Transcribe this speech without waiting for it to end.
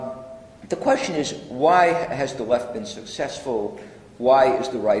The question is, why has the left been successful? Why is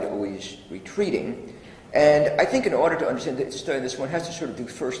the right always retreating? And I think in order to understand this, one has to sort of do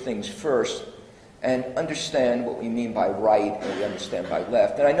first things first and understand what we mean by right and what we understand by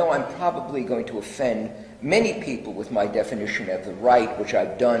left. And I know I'm probably going to offend many people with my definition of the right, which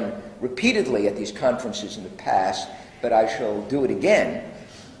I've done repeatedly at these conferences in the past, but I shall do it again.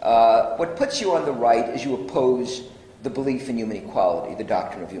 What puts you on the right is you oppose the belief in human equality, the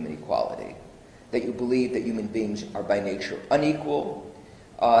doctrine of human equality, that you believe that human beings are by nature unequal,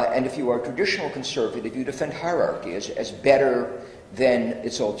 and if you are a traditional conservative, you defend hierarchy as better than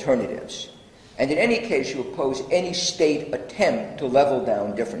its alternatives. And in any case, you oppose any state attempt to level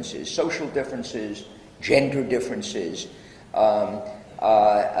down differences, social differences, gender differences.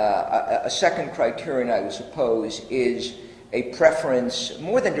 A second criterion, I would suppose, is a preference,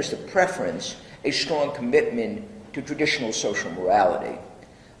 more than just a preference, a strong commitment to traditional social morality.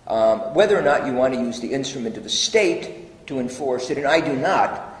 Whether or not you want to use the instrument of the state to enforce it, and I do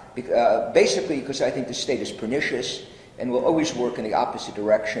not, basically because I think the state is pernicious and will always work in the opposite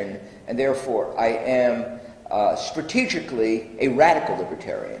direction, and therefore I am strategically a radical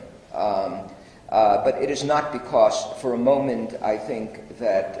libertarian. But it is not because, for a moment, I think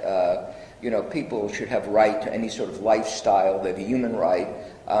that people should have right to any sort of lifestyle. They have a human right.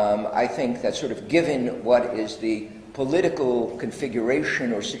 I think that sort of given what is the political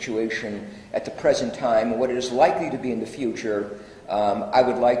configuration or situation at the present time and what it is likely to be in the future, I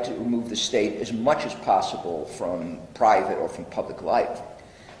would like to remove the state as much as possible from private or from public life.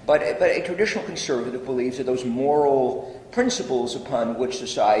 But a traditional conservative believes that those moral principles upon which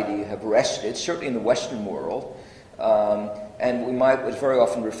society have rested, certainly in the Western world, and we might very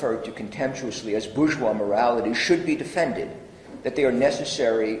often refer to contemptuously as bourgeois morality, should be defended, that they are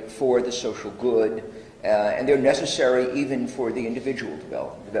necessary for the social good, and they're necessary even for the individual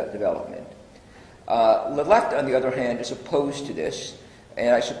development. The left, on the other hand, is opposed to this,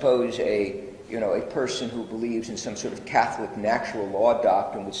 and I suppose a person who believes in some sort of Catholic natural law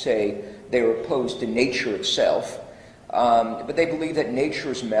doctrine would say they are opposed to nature itself, but they believe that nature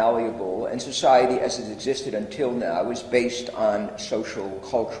is malleable, and society as it existed until now is based on social,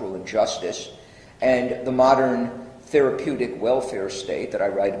 cultural injustice, and the modern therapeutic welfare state that I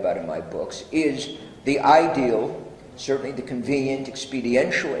write about in my books is the ideal, certainly the convenient,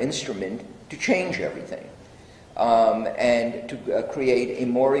 expediential instrument to change everything. And to create a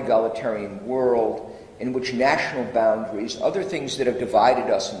more egalitarian world in which national boundaries, other things that have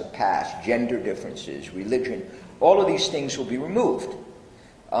divided us in the past, gender differences, religion, all of these things will be removed.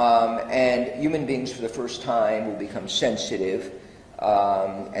 And human beings for the first time will become sensitive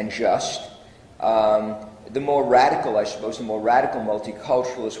and just. The more radical, I suppose, the more radical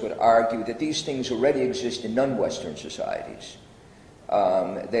multiculturalists would argue that these things already exist in non-Western societies.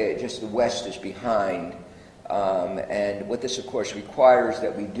 The West is behind. And what this, of course, requires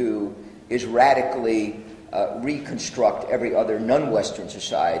that we do is radically reconstruct every other non-Western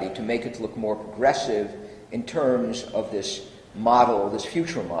society to make it look more progressive in terms of this model, this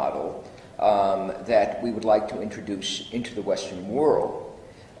future model, that we would like to introduce into the Western world.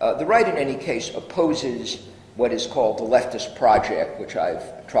 The right, in any case, opposes what is called the leftist project, which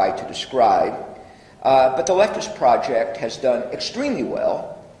I've tried to describe. But the leftist project has done extremely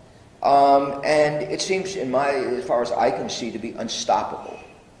well. And it seems, as far as I can see, to be unstoppable.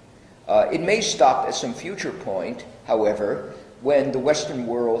 It may stop at some future point, however, when the Western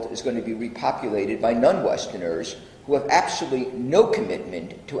world is going to be repopulated by non-Westerners who have absolutely no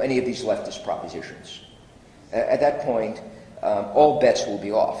commitment to any of these leftist propositions. At that point, all bets will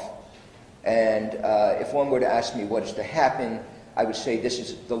be off. And if one were to ask me what is to happen, I would say this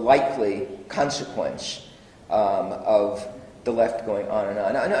is the likely consequence of the left going on and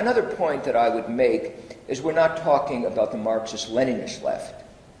on. Now, another point that I would make is we're not talking about the Marxist-Leninist left.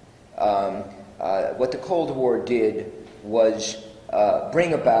 What the Cold War did was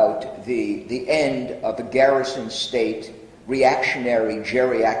bring about the end of the garrison state, reactionary,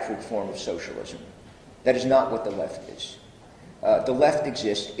 geriatric form of socialism. That is not what the left is. The left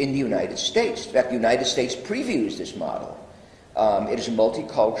exists in the United States. In fact, the United States previews this model. It is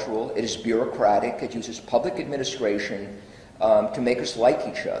multicultural, it is bureaucratic, it uses public administration to make us like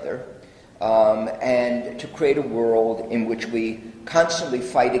each other, and to create a world in which we constantly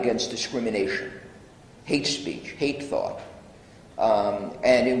fight against discrimination, hate speech, hate thought,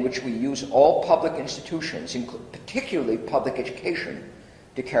 and in which we use all public institutions, particularly public education,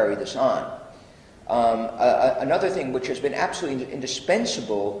 to carry this on. Another thing which has been absolutely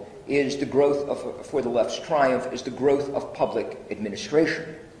indispensable is the growth for the left's triumph, is the growth of public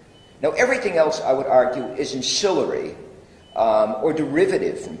administration. Now, everything else, I would argue, is ancillary or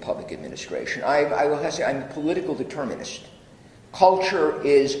derivative from public administration. I will have to say I'm a political determinist. Culture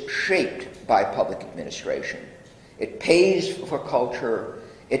is shaped by public administration. It pays for culture.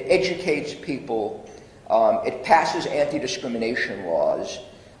 It educates people. It passes anti-discrimination laws.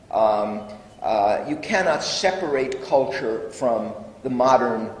 You cannot separate culture from the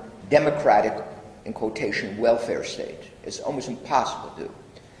modern democratic, in quotation, welfare state. It's almost impossible to do.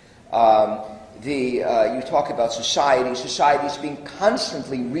 You talk about society. Society is being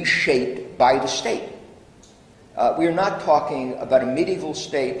constantly reshaped by the state. We are not talking about a medieval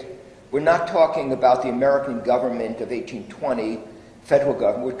state. We're not talking about the American government of 1820, federal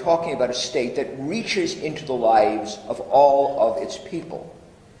government. We're talking about a state that reaches into the lives of all of its people.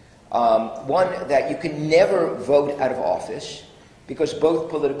 One that you can never vote out of office because both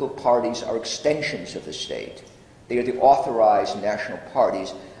political parties are extensions of the state. They are the authorized national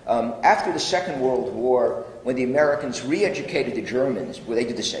parties. After the Second World War, when the Americans re-educated the Germans, well, they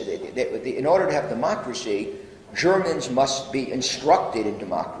did the same. In order to have democracy, Germans must be instructed in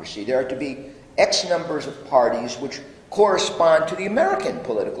democracy. There are to be X numbers of parties which correspond to the American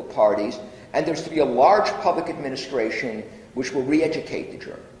political parties, and there's to be a large public administration which will re-educate the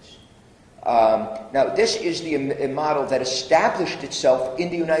Germans. Now, this is a model that established itself in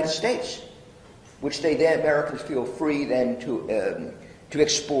the United States, which Americans feel free then to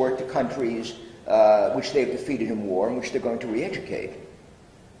export to countries which they've defeated in war and which they're going to re-educate.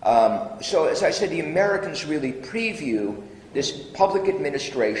 So, as I said, the Americans really preview this public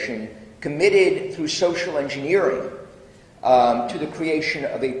administration committed through social engineering to the creation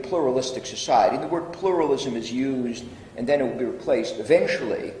of a pluralistic society. The word pluralism is used, and then it will be replaced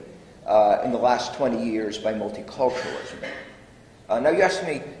eventually in the last 20 years by multiculturalism. Now, you ask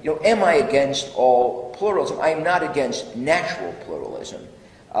me, am I against all pluralism? I am not against natural pluralism.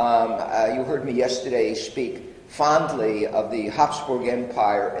 You heard me yesterday speak fondly of the Habsburg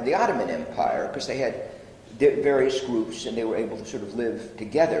Empire and the Ottoman Empire because they had various groups and they were able to sort of live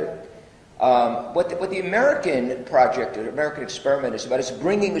together. What the American project, the American experiment is about is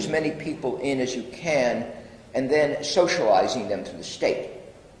bringing as many people in as you can and then socializing them through the state.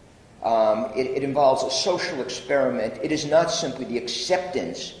 It involves a social experiment. It is not simply the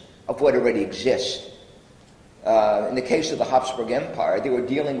acceptance of what already exists. In the case of the Habsburg Empire, they were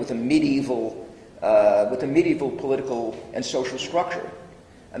dealing with a medieval political and social structure.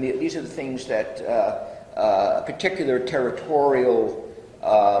 I mean, these are the things that a particular territorial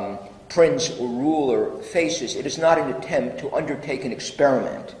prince or ruler faces. It is not an attempt to undertake an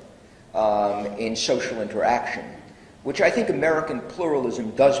experiment in social interaction, which I think American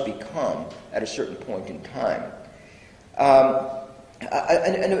pluralism does become at a certain point in time.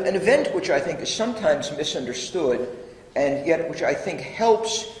 An event which I think is sometimes misunderstood and yet which I think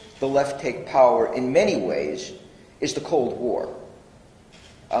helps the left take power in many ways is the Cold War.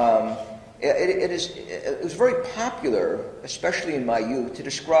 It was very popular, especially in my youth, to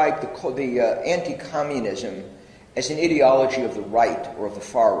describe the anti-communism as an ideology of the right or of the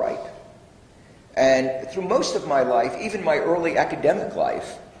far right. And through most of my life, even my early academic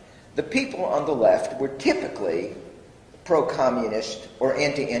life, the people on the left were typically pro-communist or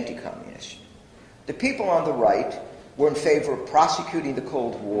anti-communist. The people on the right were in favor of prosecuting the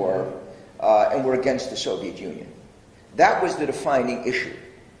Cold War and were against the Soviet Union. That was the defining issue.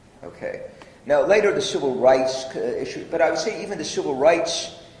 Okay. Now, later the civil rights issue, but I would say even the civil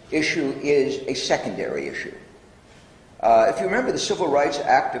rights issue is a secondary issue. If you remember, the Civil Rights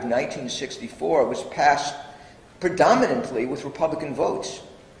Act of 1964 was passed predominantly with Republican votes.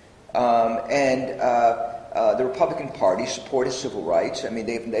 The Republican Party supported civil rights. I mean,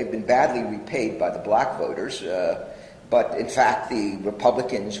 they've been badly repaid by the black voters, but in fact the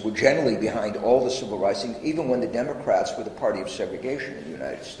Republicans were generally behind all the civil rights things, even when the Democrats were the party of segregation in the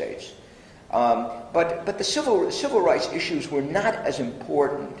United States. But the civil rights issues were not as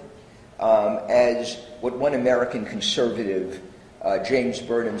important as what one American conservative, James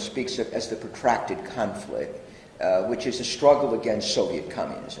Burnham, speaks of as the protracted conflict, which is a struggle against Soviet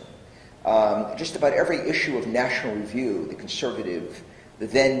communism. Just about every issue of National Review, the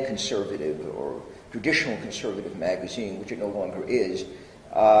then conservative or traditional conservative magazine, which it no longer is,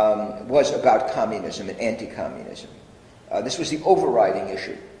 was about communism and anti-communism. This was the overriding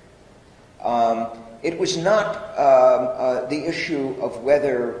issue. It was not the issue of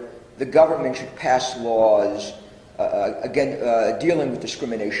whether the government should pass laws dealing with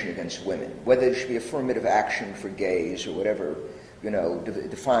discrimination against women, whether there should be affirmative action for gays or whatever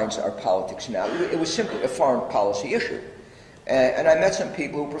defines our politics now. It was simply a foreign policy issue. And I met some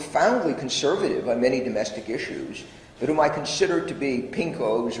people who were profoundly conservative on many domestic issues, but whom I considered to be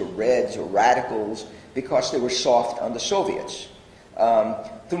pinkos or reds or radicals because they were soft on the Soviets.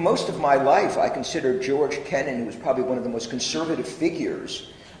 Through most of my life, I considered George Kennan, who was probably one of the most conservative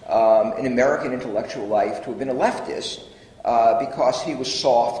figures in American intellectual life, to have been a leftist because he was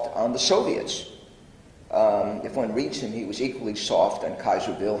soft on the Soviets. If one reads him, he was equally soft on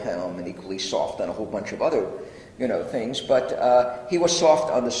Kaiser Wilhelm and equally soft on a whole bunch of other, things. But he was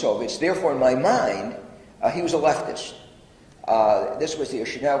soft on the Soviets. Therefore, in my mind, he was a leftist. This was the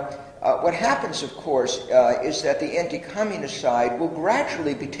issue. Now, what happens, of course, is that the anti-communist side will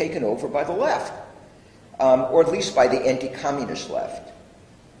gradually be taken over by the left, or at least by the anti-communist left.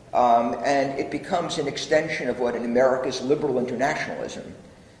 And it becomes an extension of what in America is liberal internationalism,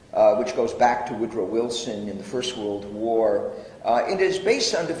 which goes back to Woodrow Wilson in the First World War. It is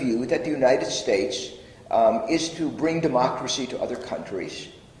based on the view that the United States is to bring democracy to other countries,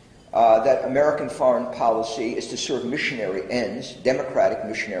 that American foreign policy is to serve missionary ends, democratic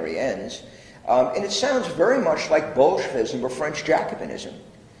missionary ends, and it sounds very much like Bolshevism or French Jacobinism.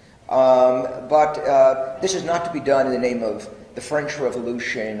 But this is not to be done in the name of the French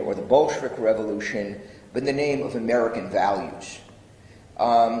Revolution or the Bolshevik Revolution, but in the name of American values.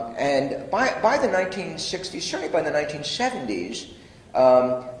 And by the 1960s, certainly by the 1970s,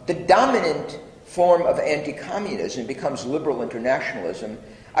 the dominant form of anti-communism becomes liberal internationalism.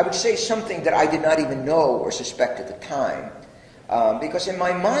 I would say something that I did not even know or suspect at the time, because in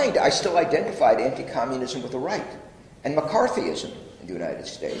my mind I still identified anti-communism with the right and McCarthyism in the United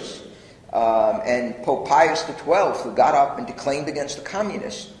States, and Pope Pius XII, who got up and declaimed against the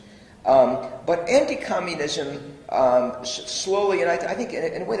communists. But anti-communism slowly, and I think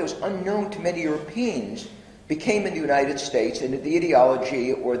in a way that was unknown to many Europeans, became in the United States the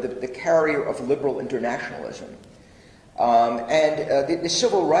ideology or the carrier of liberal internationalism. The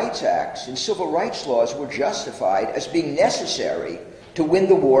Civil Rights Acts and civil rights laws were justified as being necessary to win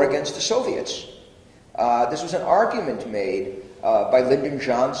the war against the Soviets. This was an argument made by Lyndon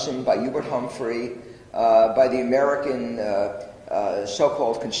Johnson, by Hubert Humphrey, by the American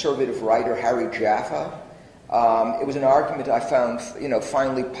so-called conservative writer Harry Jaffa. It was an argument I found,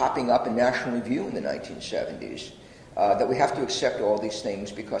 finally popping up in National Review in the 1970s, that we have to accept all these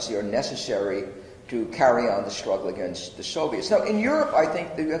things because they are necessary to carry on the struggle against the Soviets. Now, in Europe, I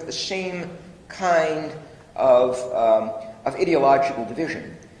think that you have the same kind of ideological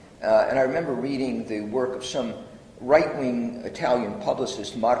division. And I remember reading the work of some right-wing Italian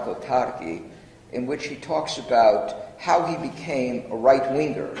publicist, Marco Tarchi, in which he talks about how he became a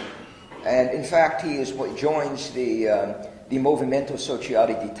right-winger. And in fact, he is what joins the Movimento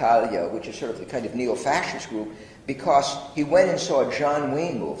Sociale d'Italia, which is sort of the kind of neo-fascist group, because he went and saw a John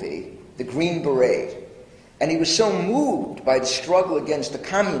Wayne movie, The Green Beret, and he was so moved by the struggle against the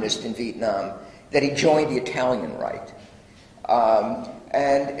communists in Vietnam that he joined the Italian right.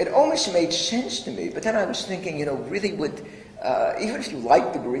 And it almost made sense to me, but then I was thinking, really would, even if you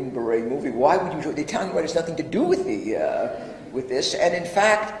like the Green Beret movie, why would you join? The Italian right has nothing to do with this. And in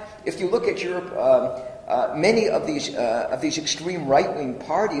fact, if you look at Europe, many of these extreme right-wing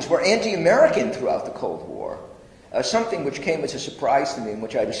parties were anti-American throughout the Cold War, something which came as a surprise to me and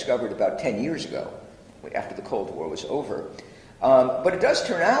which I discovered about 10 years ago, after the Cold War was over. But it does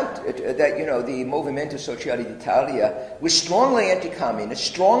turn out that, the Movimento Sociale d'Italia was strongly anti-communist,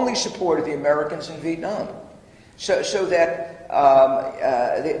 strongly supported the Americans in Vietnam. So that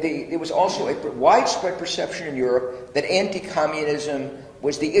there was also a widespread perception in Europe that anti-communism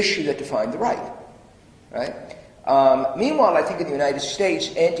was the issue that defined the right. Meanwhile, I think in the United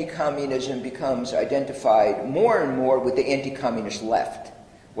States, anti-communism becomes identified more and more with the anti-communist left,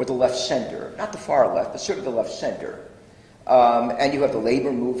 or the left center. Not the far left, but certainly the left center. And you have the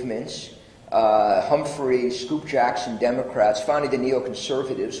labor movements, Humphrey, Scoop Jackson Democrats, finally the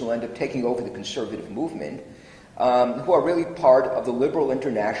neoconservatives who end up taking over the conservative movement, who are really part of the liberal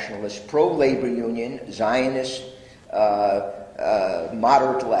internationalist, pro-labor union, Zionist,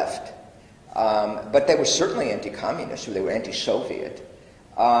 moderate left. But they were certainly anti-communist, or they were anti-Soviet.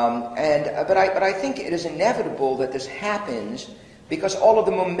 But I think it is inevitable that this happens because all of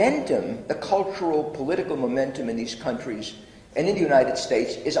the momentum, the cultural, political momentum in these countries and in the United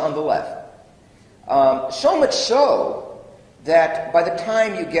States is on the left. So much so that by the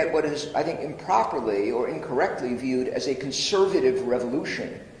time you get what is, I think, improperly or incorrectly viewed as a conservative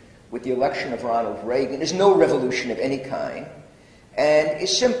revolution with the election of Ronald Reagan, is no revolution of any kind, and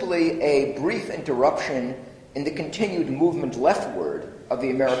is simply a brief interruption in the continued movement leftward of the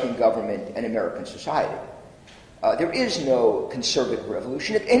American government and American society. There is no conservative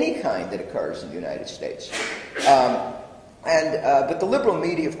revolution of any kind that occurs in the United States. But the liberal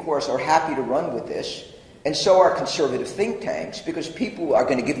media, of course, are happy to run with this And so are conservative think tanks, because people are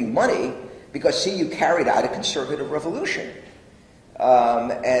going to give you money because, see, you carried out a conservative revolution.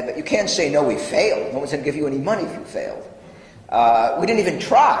 But you can't say, no, we failed. No one's going to give you any money if you failed. We didn't even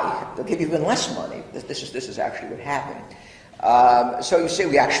try. They'll give you even less money. This is actually what happened. So you say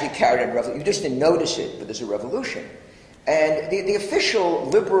we actually carried out a revolution. You just didn't notice it, but there's a revolution. And the official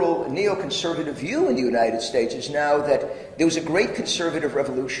liberal neoconservative view in the United States is now that there was a great conservative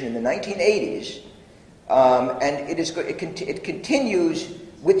revolution in the 1980s, and it continues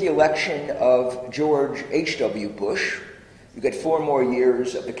with the election of George H.W. Bush. You get 4 more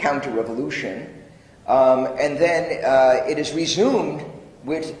years of the counter-revolution, and then it is resumed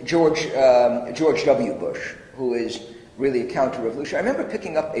with George W. Bush, who is really a counter-revolution. I remember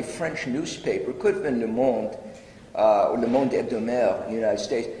picking up a French newspaper, it could have been Le Monde, or Le Monde Hebdomadaire in the United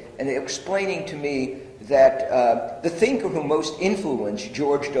States, and explaining to me that the thinker who most influenced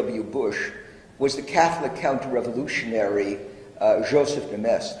George W. Bush was the Catholic counter-revolutionary Joseph de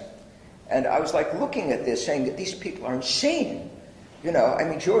Maistre. And I was like looking at this, saying that these people are insane. You know, I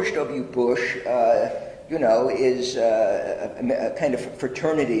mean, George W. Bush, you know, is a kind of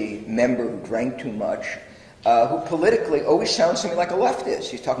fraternity member who drank too much, who politically always sounds something like a leftist.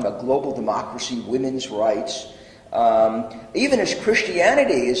 He's talking about global democracy, women's rights. Even as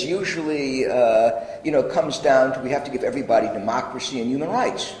Christianity is usually, you know, comes down to we have to give everybody democracy and human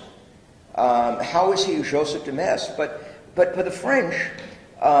rights. How is he Joseph de Maistre? But for the French,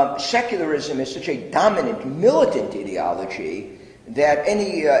 secularism is such a dominant, militant ideology that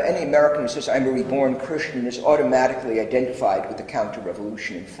any American who says, I'm a reborn Christian, is automatically identified with the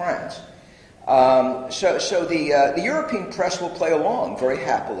counter-revolution in France. So the European press will play along very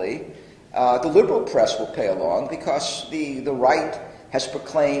happily. The liberal press will play along because the right has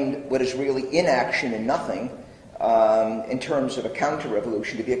proclaimed what is really inaction and nothing in terms of a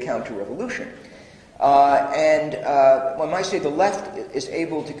counter-revolution to be a counter-revolution. And one might say the left is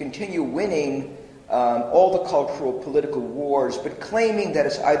able to continue winning all the cultural, political wars, but claiming that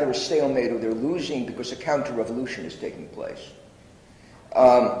it's either a stalemate or they're losing because a counter-revolution is taking place.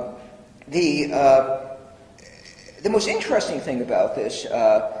 The most interesting thing about this,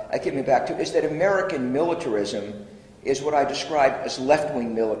 I get me back to, is that American militarism is what I describe as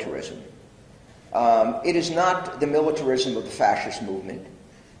left-wing militarism. It is not the militarism of the fascist movement.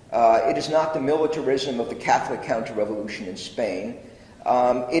 It is not the militarism of the Catholic counter-revolution in Spain.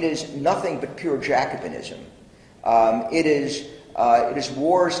 It is nothing but pure Jacobinism. It is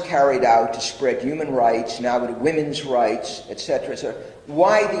wars carried out to spread human rights, now with women's rights, etc., etc.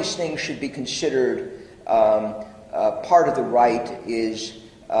 Why these things should be considered part of the right is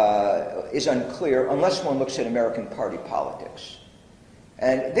unclear unless one looks at American party politics.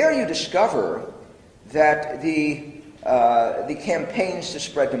 And there you discover that the campaigns to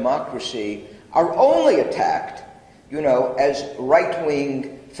spread democracy are only attacked, you know, as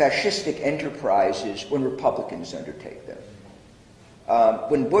right-wing fascistic enterprises when Republicans undertake them.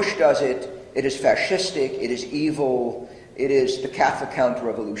 When Bush does it, it is fascistic, it is evil, it is the Catholic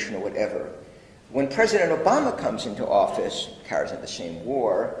counter-revolution or whatever. When President Obama comes into office, carries out the same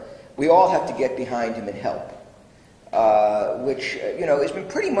war, we all have to get behind him and help, which, you know, has been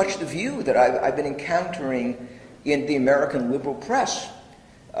pretty much the view that I've been encountering in the American liberal press.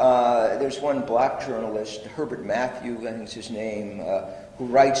 There's one black journalist, Herbert Matthew, I think is his name, who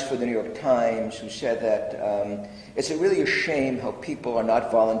writes for the New York Times, who said that it's really a shame how people are not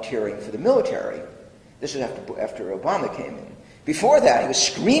volunteering for the military. This is after Obama came in. Before that, he was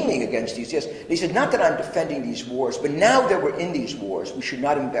screaming against these. Yes, he said, not that I'm defending these wars, but now that we're in these wars, we should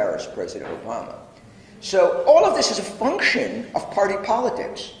not embarrass President Obama. So all of this is a function of party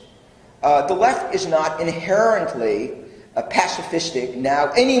politics. The left is not inherently pacifistic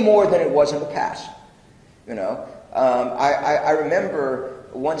now any more than it was in the past. You know, I remember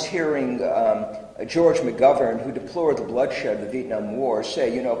once hearing George McGovern, who deplored the bloodshed of the Vietnam War,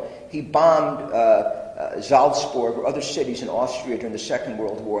 say, you know, he bombed Salzburg or other cities in Austria during the Second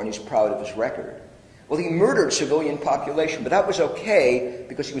World War, and he's proud of his record. Well, he murdered civilian population, but that was okay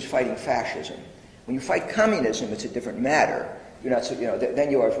because he was fighting fascism. When you fight communism, it's a different matter. You're not, you know, then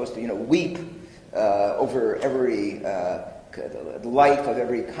you are supposed to, you know, weep over every the life of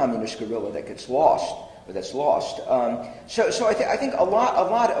every communist guerrilla that gets lost or that's lost. So I think a lot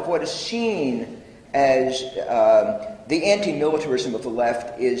of what is seen as the anti-militarism of the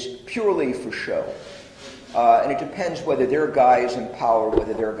left is purely for show, and it depends whether their guy is in power,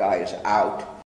 whether their guy is out.